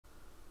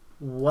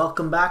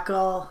Welcome back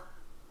all,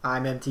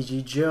 I'm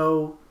MTG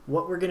Joe.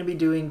 What we're going to be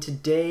doing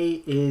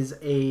today is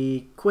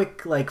a quick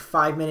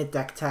 5-minute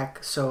deck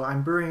tech. So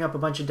I'm brewing up a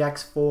bunch of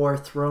decks for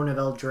Throne of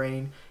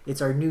Eldraine.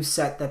 It's our new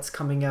set that's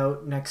coming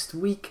out next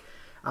week.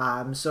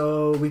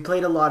 So we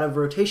played a lot of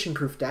rotation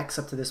proof decks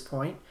up to this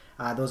point.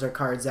 Those are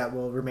cards that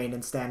will remain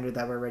in standard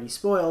that were already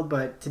spoiled,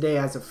 but today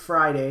as of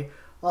Friday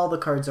all the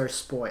cards are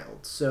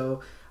spoiled. So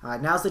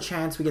now's the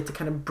chance we get to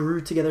kind of brew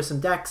together some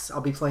decks.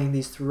 I'll be playing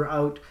these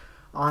throughout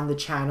on the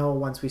channel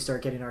once we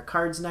start getting our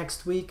cards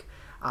next week.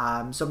 So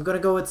I'm going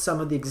to go with some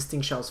of the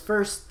existing shells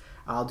first.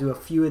 I'll do a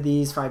few of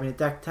these 5-minute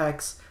deck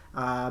techs.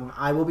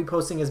 I will be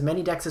posting as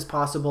many decks as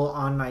possible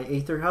on my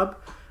Aetherhub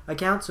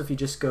account. So if you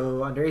just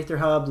go under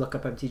Aetherhub, look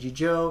up MTG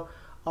Joe,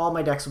 all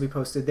my decks will be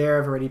posted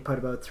there. I've already put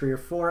about 3 or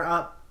 4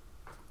 up.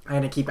 I'm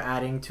going to keep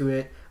adding to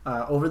it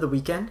over the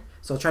weekend.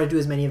 So I'll try to do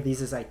as many of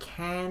these as I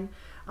can.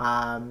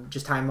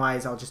 Just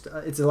time-wise,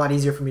 it's a lot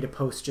easier for me to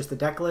post just a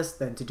deck list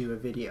than to do a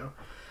video.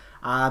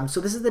 So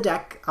this is the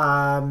deck.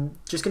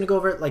 Just going to go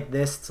over it like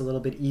this. It's a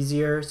little bit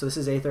easier. So this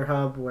is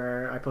Aetherhub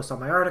where I post all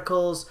my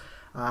articles.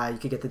 You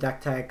could get the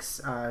deck techs.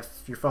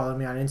 If you're following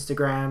me on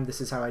Instagram, this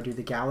is how I do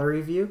the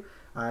gallery view.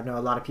 I know a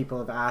lot of people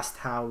have asked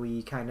how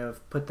we kind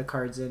of put the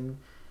cards in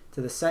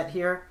to the set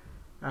here.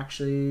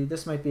 Actually,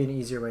 this might be an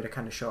easier way to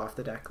kind of show off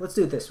the deck. Let's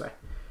do it this way.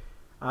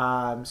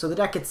 So the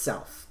deck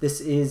itself.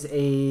 This is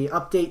a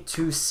update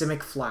to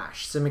Simic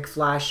Flash. Simic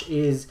Flash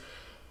is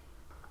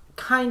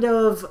kind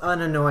of an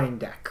annoying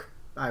deck,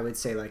 I would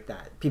say, like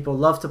that. People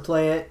love to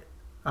play it.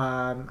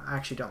 I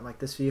actually don't like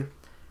this view.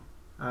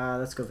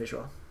 Let's go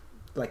visual.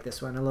 Like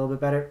this one a little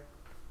bit better.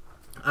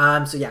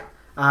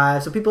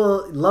 So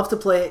people love to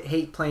play it,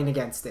 hate playing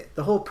against it.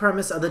 The whole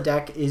premise of the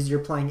deck is you're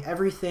playing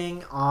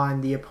everything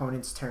on the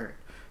opponent's turn.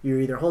 You're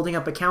either holding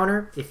up a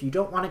counter. If you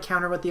don't want to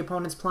counter what the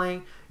opponent's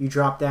playing, you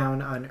drop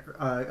down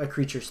a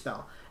creature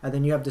spell. And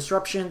then you have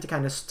disruption to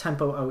kind of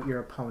tempo out your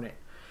opponent.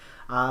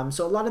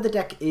 So a lot of the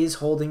deck is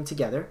holding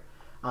together.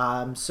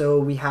 So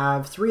we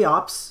have 3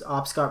 ops.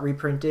 Ops got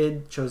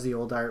reprinted, chose the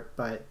old art,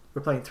 but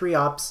we're playing 3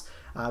 ops.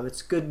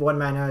 It's good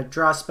 1-mana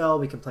draw spell.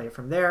 We can play it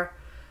from there.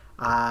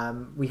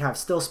 We have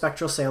still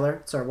Spectral Sailor.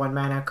 It's our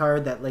 1-mana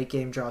card that late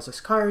game draws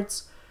us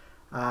cards.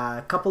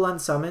 A couple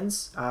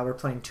unsummons. We're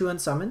playing 2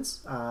 unsummons.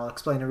 I'll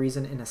explain the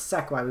reason in a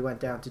sec why we went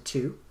down to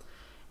 2.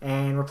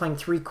 And we're playing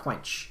 3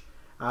 Quench.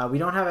 We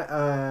don't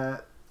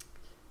have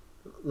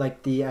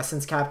like the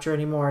essence capture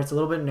anymore. It's a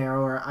little bit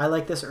narrower. I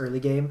like this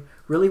early game.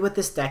 Really with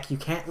this deck, you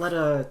can't let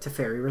a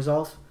Teferi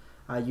resolve.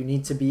 You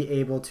need to be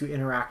able to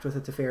interact with a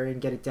Teferi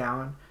and get it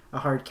down a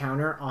hard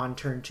counter on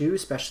turn 2,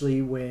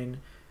 especially when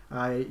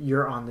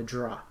you're on the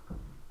draw.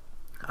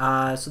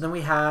 So then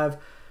we have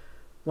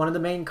one of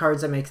the main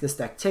cards that makes this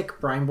deck tick,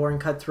 Brineborn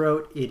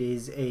Cutthroat. It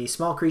is a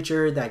small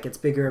creature that gets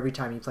bigger every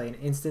time you play an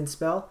instant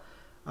spell.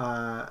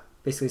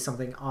 Basically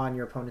something on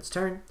your opponent's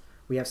turn.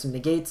 We have some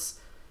negates.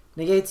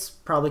 Negates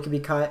probably could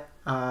be cut.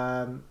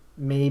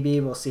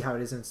 Maybe. We'll see how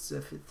it is in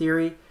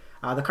theory.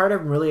 The card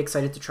I'm really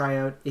excited to try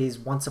out is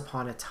Once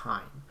Upon a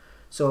Time.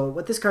 So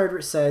what this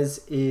card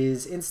says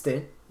is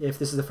instant. If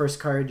this is the first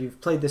card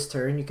you've played this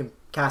turn, you can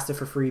cast it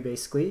for free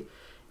basically.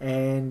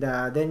 And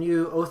then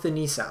you Oath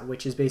Anissa,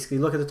 which is basically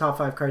look at the top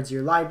 5 cards of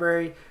your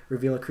library,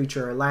 reveal a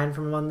creature or a land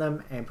from among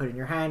them, and put it in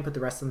your hand, put the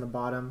rest on the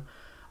bottom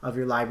of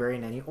your library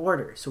in any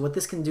order. So what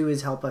this can do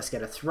is help us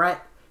get a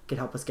threat. Can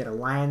help us get a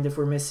land if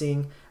we're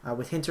missing.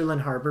 With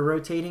Hinterland Harbor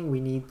rotating, we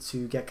need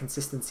to get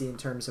consistency in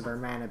terms of our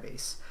mana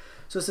base.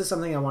 So this is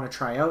something I want to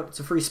try out. It's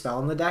a free spell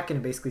in the deck, and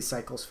it basically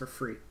cycles for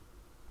free.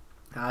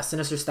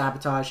 Sinister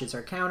Sabotage is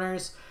our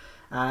counters.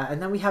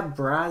 And then we have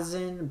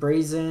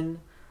Brazen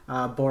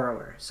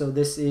Borrower. So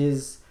this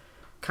is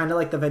kind of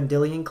like the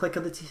Vendilion click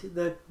of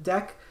the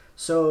deck.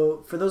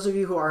 So for those of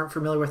you who aren't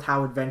familiar with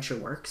how Adventure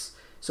works,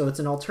 so it's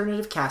an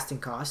alternative casting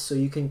cost. So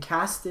you can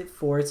cast it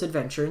for its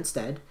Adventure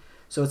instead.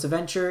 So its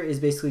Adventure is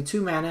basically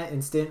 2 mana,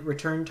 instant,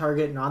 return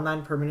target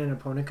non-land permanent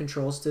opponent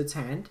controls to its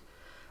hand.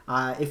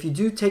 If you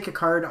do take a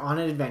card on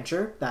an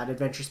Adventure, that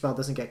Adventure spell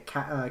doesn't get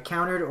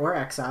countered or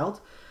exiled,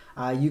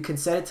 you can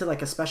set it to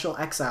like a special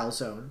exile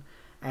zone,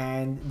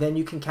 and then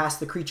you can cast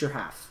the creature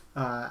half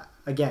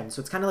again. So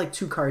it's kind of like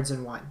 2 cards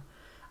in 1.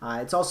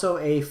 It's also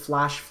a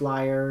Flash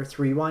Flyer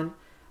 3/1.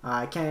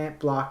 Can't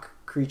block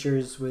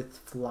creatures with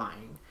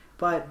flying,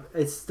 but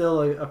it's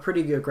still a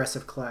pretty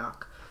aggressive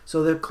clock.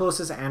 So the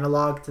closest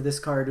analog to this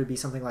card would be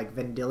something like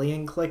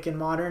Vendilion Click in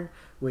Modern,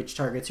 which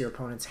targets your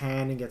opponent's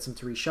hand and gets them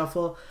to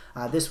reshuffle.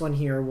 This one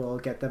here will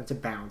get them to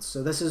bounce.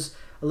 So this is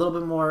a little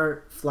bit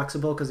more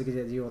flexible because it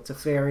can deal with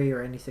Teferi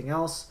or anything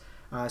else.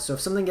 So if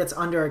something gets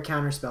under our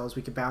counter spells,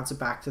 we can bounce it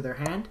back to their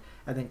hand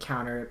and then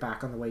counter it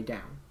back on the way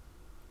down.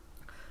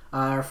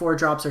 Our 4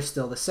 drops are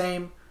still the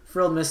same.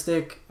 Frilled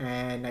Mystic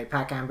and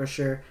Nightpack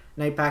Ambusher.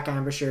 Nightpack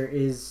Ambusher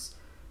is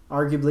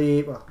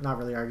arguably, well, not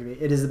really arguably,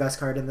 it is the best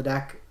card in the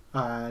deck.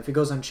 If it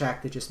goes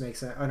unchecked, it just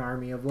makes an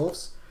army of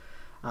wolves.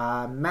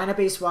 Mana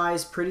base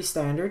wise, pretty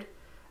standard.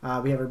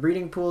 We have our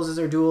breeding pools as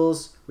our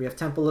duels. We have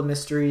Temple of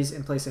Mysteries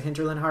in place of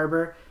Hinterland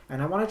Harbor.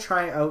 And I want to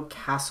try out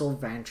Castle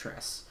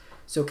Vantress.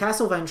 So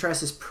Castle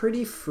Ventress is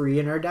pretty free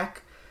in our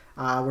deck.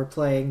 We're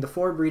playing the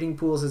 4 breeding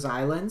pools as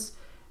islands,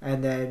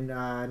 and then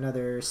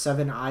another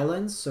 7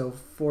 islands, so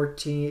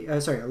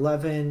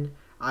 11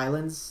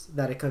 islands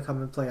that it could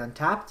come and play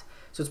untapped.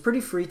 So it's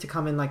pretty free to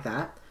come in like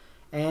that.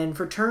 And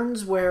for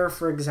turns where,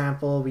 for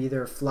example, we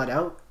either flood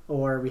out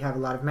or we have a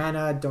lot of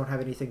mana, don't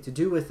have anything to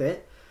do with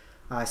it,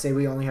 say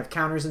we only have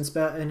counters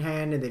in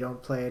hand and they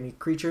don't play any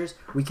creatures,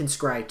 we can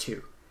scry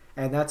 2.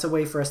 And that's a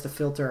way for us to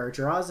filter our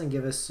draws and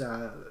give us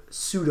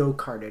pseudo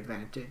card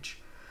advantage.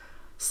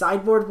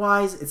 Sideboard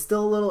wise, it's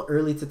still a little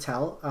early to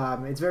tell.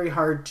 It's very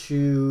hard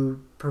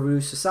to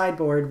produce a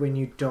sideboard when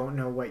you don't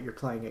know what you're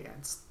playing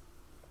against.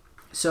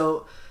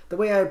 So the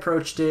way I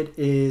approached it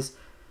is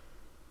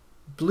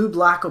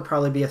blue-black will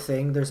probably be a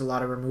thing. There's a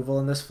lot of removal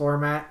in this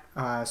format,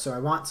 so I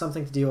want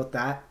something to deal with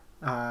that.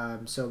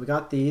 So we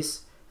got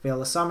these.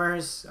 Veil of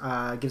Summers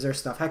gives our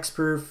stuff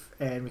hexproof,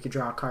 and we can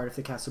draw a card if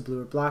they cast a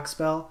blue or black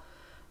spell.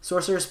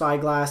 Sorcerer's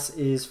Spyglass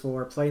is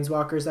for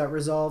planeswalkers that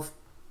resolve.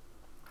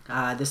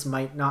 This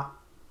might not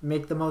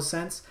make the most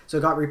sense, so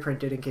it got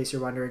reprinted in case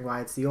you're wondering why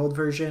it's the old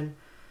version.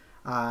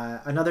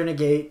 Another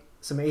negate,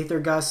 some Aether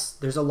Gust.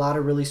 There's a lot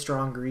of really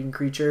strong green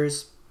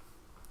creatures.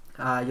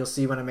 You'll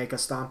see when I make a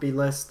Stompy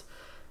list.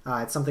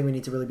 It's something we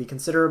need to really be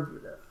considerate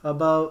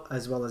about,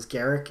 as well as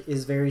Garruk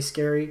is very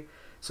scary.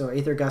 So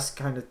Aether Gust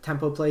kind of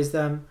tempo plays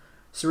them.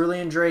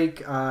 Cerulean Drake,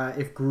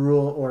 if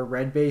Gruul or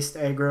red-based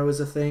aggro is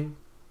a thing.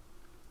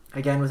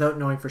 Again, without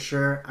knowing for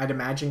sure, I'd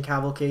imagine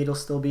Cavalcade will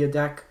still be a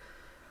deck.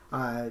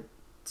 It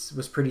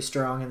was pretty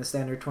strong in the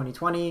standard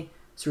 2020.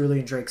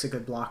 Cerulean Drake's a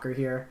good blocker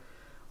here.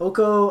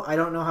 Oko, I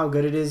don't know how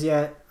good it is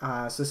yet,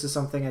 so this is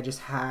something I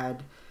just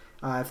had.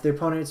 If the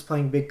opponent is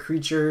playing big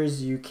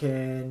creatures, you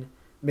can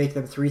make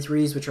them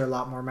 3/3s, which are a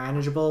lot more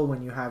manageable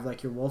when you have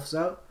like your wolves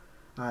out.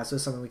 So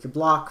something we could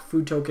block.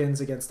 Food tokens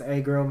against the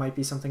aggro might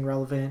be something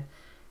relevant.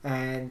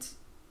 And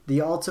the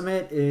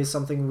ultimate is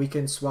something we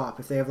can swap.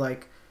 If they have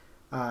like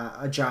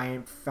a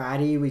giant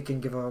fatty, we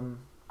can give them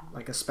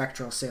like a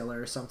Spectral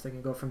Sailor or something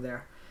and go from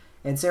there.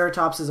 And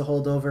Ceratops is a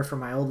holdover from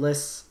my old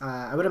lists.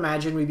 I would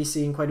imagine we'd be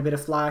seeing quite a bit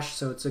of flash,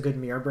 so it's a good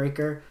mirror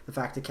breaker. The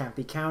fact it can't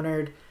be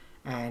countered,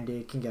 and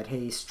it can get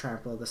haste,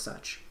 trample, the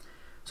such.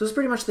 So it's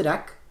pretty much the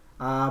deck.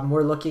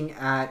 We're looking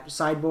at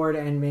sideboard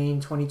and main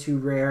 22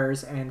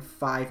 rares and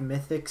 5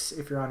 mythics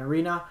if you're on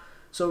Arena.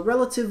 So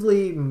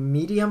relatively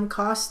medium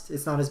cost.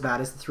 It's not as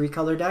bad as the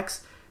 3-color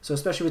decks. So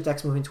especially with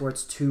decks moving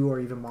towards 2 or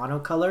even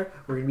monocolor,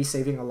 we're going to be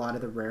saving a lot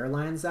of the rare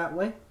lands that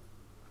way.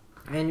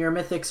 And your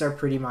mythics are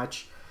pretty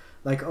much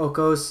like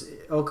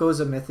Oko's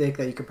a mythic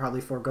that you could probably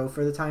forego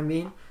for the time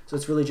being. So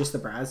it's really just the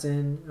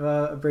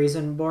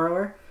Brazen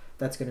Borrower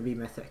that's going to be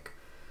mythic.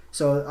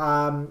 So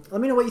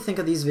let me know what you think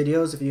of these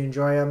videos, if you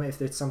enjoy them,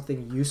 if it's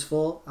something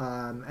useful.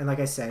 And like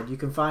I said, you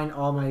can find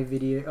all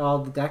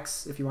the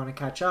decks if you want to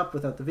catch up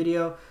without the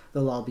video.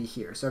 They'll all be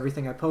here. So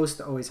everything I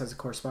post always has a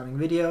corresponding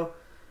video.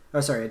 Oh,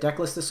 sorry, a deck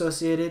list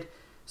associated.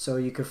 So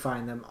you could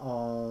find them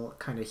all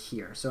kind of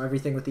here. So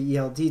everything with the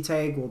ELD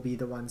tag will be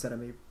the ones that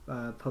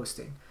I'm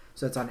posting.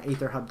 So it's on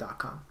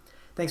Aetherhub.com.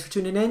 Thanks for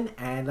tuning in,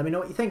 and let me know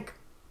what you think.